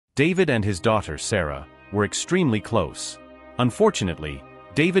David and his daughter Sarah were extremely close. Unfortunately,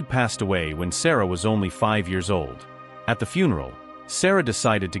 David passed away when Sarah was only 5 years old. At the funeral, Sarah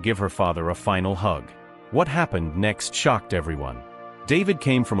decided to give her father a final hug. What happened next shocked everyone. David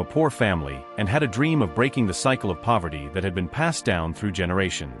came from a poor family and had a dream of breaking the cycle of poverty that had been passed down through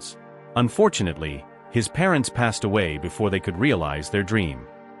generations. Unfortunately, his parents passed away before they could realize their dream.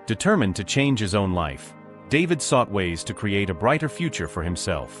 Determined to change his own life, David sought ways to create a brighter future for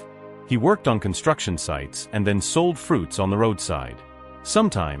himself. He worked on construction sites and then sold fruits on the roadside.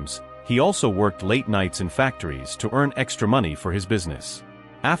 Sometimes, he also worked late nights in factories to earn extra money for his business.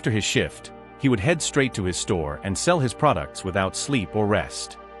 After his shift, he would head straight to his store and sell his products without sleep or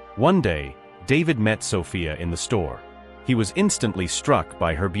rest. One day, David met Sophia in the store. He was instantly struck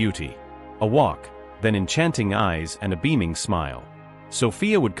by her beauty. A walk, then enchanting eyes and a beaming smile.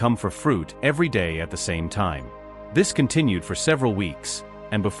 Sophia would come for fruit every day at the same time. This continued for several weeks,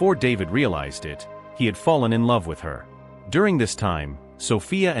 and before David realized it, he had fallen in love with her. During this time,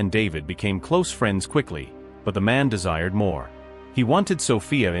 Sophia and David became close friends quickly, but the man desired more. He wanted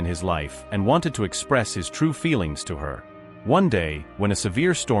Sophia in his life and wanted to express his true feelings to her. One day, when a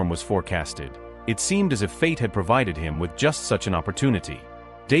severe storm was forecasted, it seemed as if fate had provided him with just such an opportunity.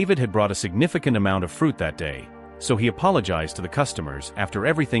 David had brought a significant amount of fruit that day, so he apologized to the customers after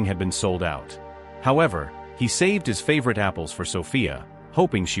everything had been sold out. However, he saved his favorite apples for Sophia,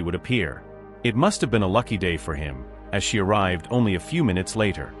 hoping she would appear. It must have been a lucky day for him, as she arrived only a few minutes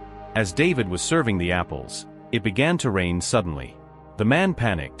later. As David was serving the apples, it began to rain suddenly. The man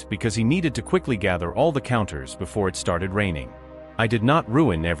panicked because he needed to quickly gather all the counters before it started raining. I did not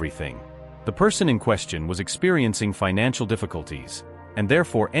ruin everything. The person in question was experiencing financial difficulties, and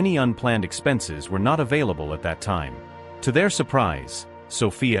therefore any unplanned expenses were not available at that time. To their surprise,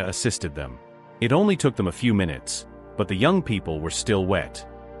 Sophia assisted them. It only took them a few minutes, but the young people were still wet.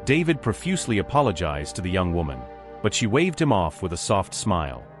 David profusely apologized to the young woman, but she waved him off with a soft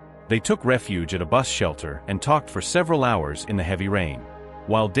smile. They took refuge at a bus shelter and talked for several hours in the heavy rain.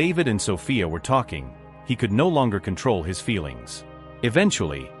 While David and Sophia were talking, he could no longer control his feelings.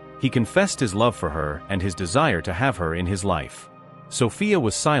 Eventually, he confessed his love for her and his desire to have her in his life. Sophia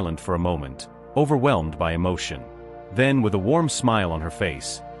was silent for a moment, overwhelmed by emotion. Then, with a warm smile on her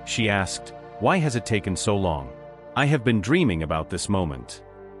face, she asked, "Why has it taken so long? I have been dreaming about this moment."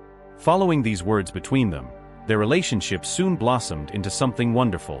 Following these words between them, their relationship soon blossomed into something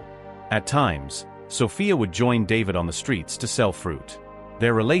wonderful. At times, Sophia would join David on the streets to sell fruit.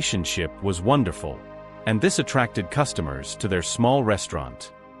 Their relationship was wonderful, and this attracted customers to their small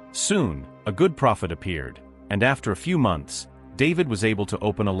restaurant. Soon, a good profit appeared, and after a few months, David was able to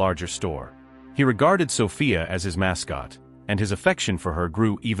open a larger store. He regarded Sophia as his mascot, and his affection for her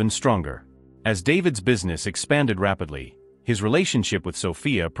grew even stronger. As David's business expanded rapidly, his relationship with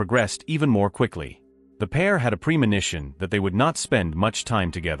Sophia progressed even more quickly. The pair had a premonition that they would not spend much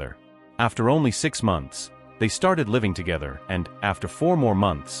time together. After only 6 months, they started living together and, after 4 more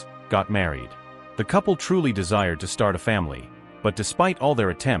months, got married. The couple truly desired to start a family, but despite all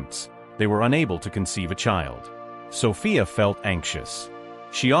their attempts, they were unable to conceive a child. Sophia felt anxious.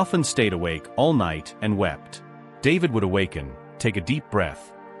 She often stayed awake all night and wept. David would awaken, take a deep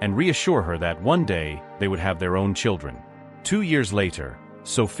breath, and reassure her that one day they would have their own children. 2 years later,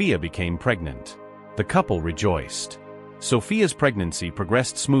 Sophia became pregnant. The couple rejoiced. Sophia's pregnancy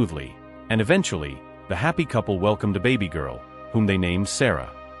progressed smoothly, and eventually, the happy couple welcomed a baby girl, whom they named Sarah.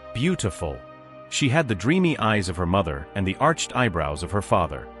 Beautiful. She had the dreamy eyes of her mother and the arched eyebrows of her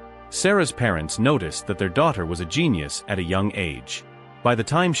father. Sarah's parents noticed that their daughter was a genius at a young age. By the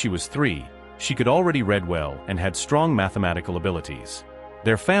time she was 3, she could already read well and had strong mathematical abilities.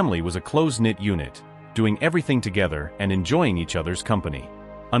 Their family was a close-knit unit, doing everything together and enjoying each other's company.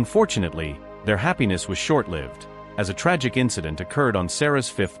 Unfortunately, their happiness was short-lived, as a tragic incident occurred on Sarah's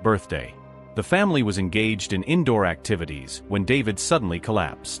 5th birthday. The family was engaged in indoor activities when David suddenly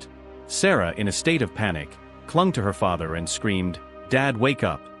collapsed. Sarah, in a state of panic, clung to her father and screamed, "Dad, wake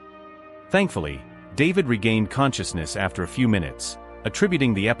up!" Thankfully, David regained consciousness after a few minutes,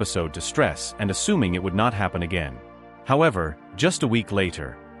 attributing the episode to stress and assuming it would not happen again. However, just a week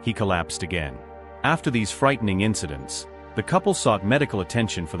later, he collapsed again. After these frightening incidents, the couple sought medical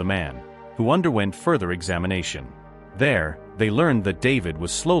attention for the man, who underwent further examination. There, they learned that David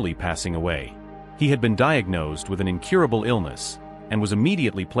was slowly passing away. He had been diagnosed with an incurable illness, and was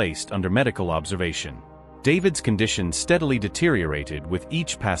immediately placed under medical observation. David's condition steadily deteriorated with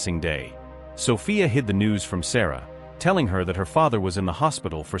each passing day. Sophia hid the news from Sarah, telling her that her father was in the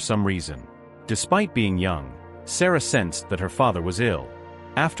hospital for some reason. Despite being young, Sarah sensed that her father was ill.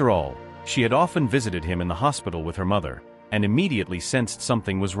 After all, she had often visited him in the hospital with her mother, and immediately sensed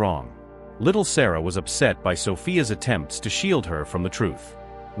something was wrong. Little Sarah was upset by Sophia's attempts to shield her from the truth.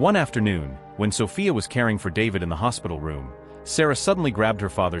 One afternoon, when Sophia was caring for David in the hospital room, Sarah suddenly grabbed her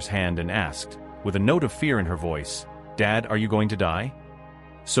father's hand and asked, with a note of fear in her voice, "Dad, are you going to die?"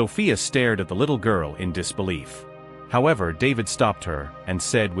 Sophia stared at the little girl in disbelief. However, David stopped her and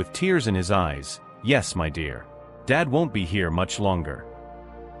said with tears in his eyes, "Yes, my dear. Dad won't be here much longer."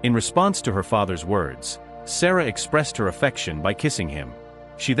 In response to her father's words, Sarah expressed her affection by kissing him.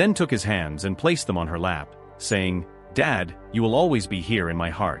 She then took his hands and placed them on her lap, saying, "Dad, you will always be here in my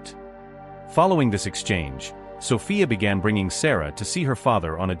heart." Following this exchange, Sophia began bringing Sarah to see her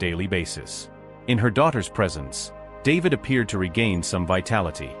father on a daily basis. In her daughter's presence, David appeared to regain some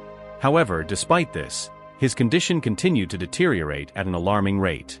vitality. However, despite this, his condition continued to deteriorate at an alarming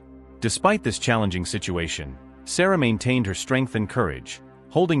rate. Despite this challenging situation, Sarah maintained her strength and courage,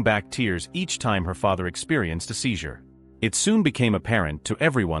 holding back tears each time her father experienced a seizure. It soon became apparent to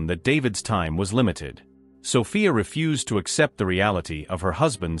everyone that David's time was limited. Sophia refused to accept the reality of her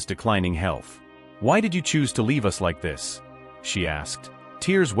husband's declining health. "Why did you choose to leave us like this?" she asked,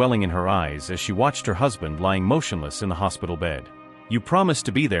 tears welling in her eyes as she watched her husband lying motionless in the hospital bed. "You promised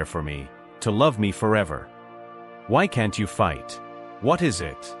to be there for me, to love me forever. Why can't you fight? What is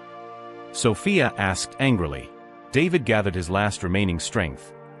it?" Sophia asked angrily. David gathered his last remaining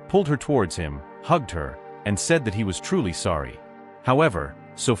strength, pulled her towards him, hugged her, and said that he was truly sorry. However,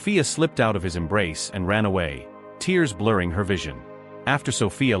 Sophia slipped out of his embrace and ran away, tears blurring her vision. After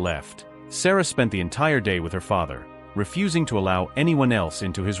Sophia left, Sarah spent the entire day with her father, refusing to allow anyone else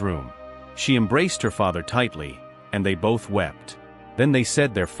into his room. She embraced her father tightly, and they both wept. Then they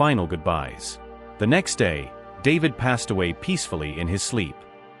said their final goodbyes. The next day, David passed away peacefully in his sleep.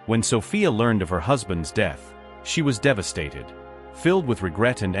 When Sophia learned of her husband's death, she was devastated. Filled with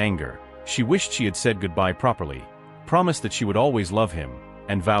regret and anger, she wished she had said goodbye properly, promised that she would always love him,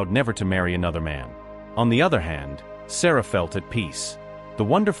 and vowed never to marry another man. On the other hand, Sarah felt at peace. The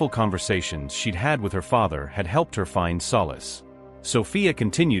wonderful conversations she'd had with her father had helped her find solace. Sophia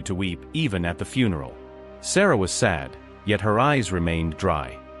continued to weep even at the funeral. Sarah was sad, yet her eyes remained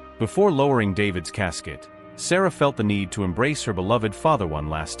dry. Before lowering David's casket, Sarah felt the need to embrace her beloved father one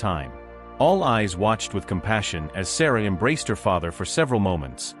last time. All eyes watched with compassion as Sarah embraced her father for several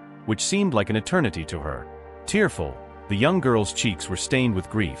moments, which seemed like an eternity to her. Tearful, the young girl's cheeks were stained with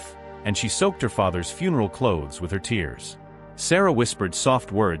grief, and she soaked her father's funeral clothes with her tears. Sarah whispered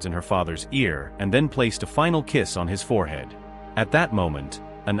soft words in her father's ear and then placed a final kiss on his forehead. At that moment,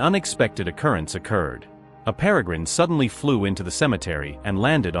 an unexpected occurrence occurred. A peregrine suddenly flew into the cemetery and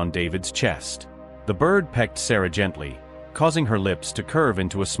landed on David's chest. The bird pecked Sarah gently, causing her lips to curve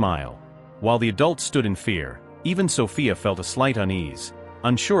into a smile. While the adults stood in fear, even Sophia felt a slight unease.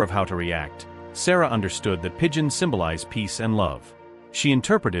 Unsure of how to react, Sarah understood that pigeons symbolize peace and love. She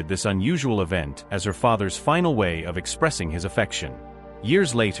interpreted this unusual event as her father's final way of expressing his affection.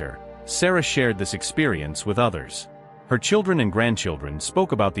 Years later, Sarah shared this experience with others. Her children and grandchildren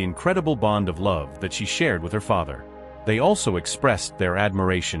spoke about the incredible bond of love that she shared with her father. They also expressed their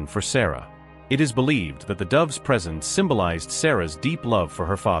admiration for Sarah. It is believed that the dove's presence symbolized Sarah's deep love for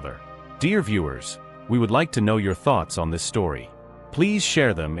her father. Dear viewers, we would like to know your thoughts on this story. Please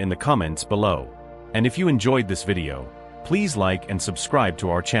share them in the comments below. And if you enjoyed this video, please like and subscribe to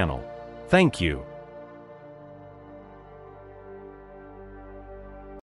our channel. Thank you.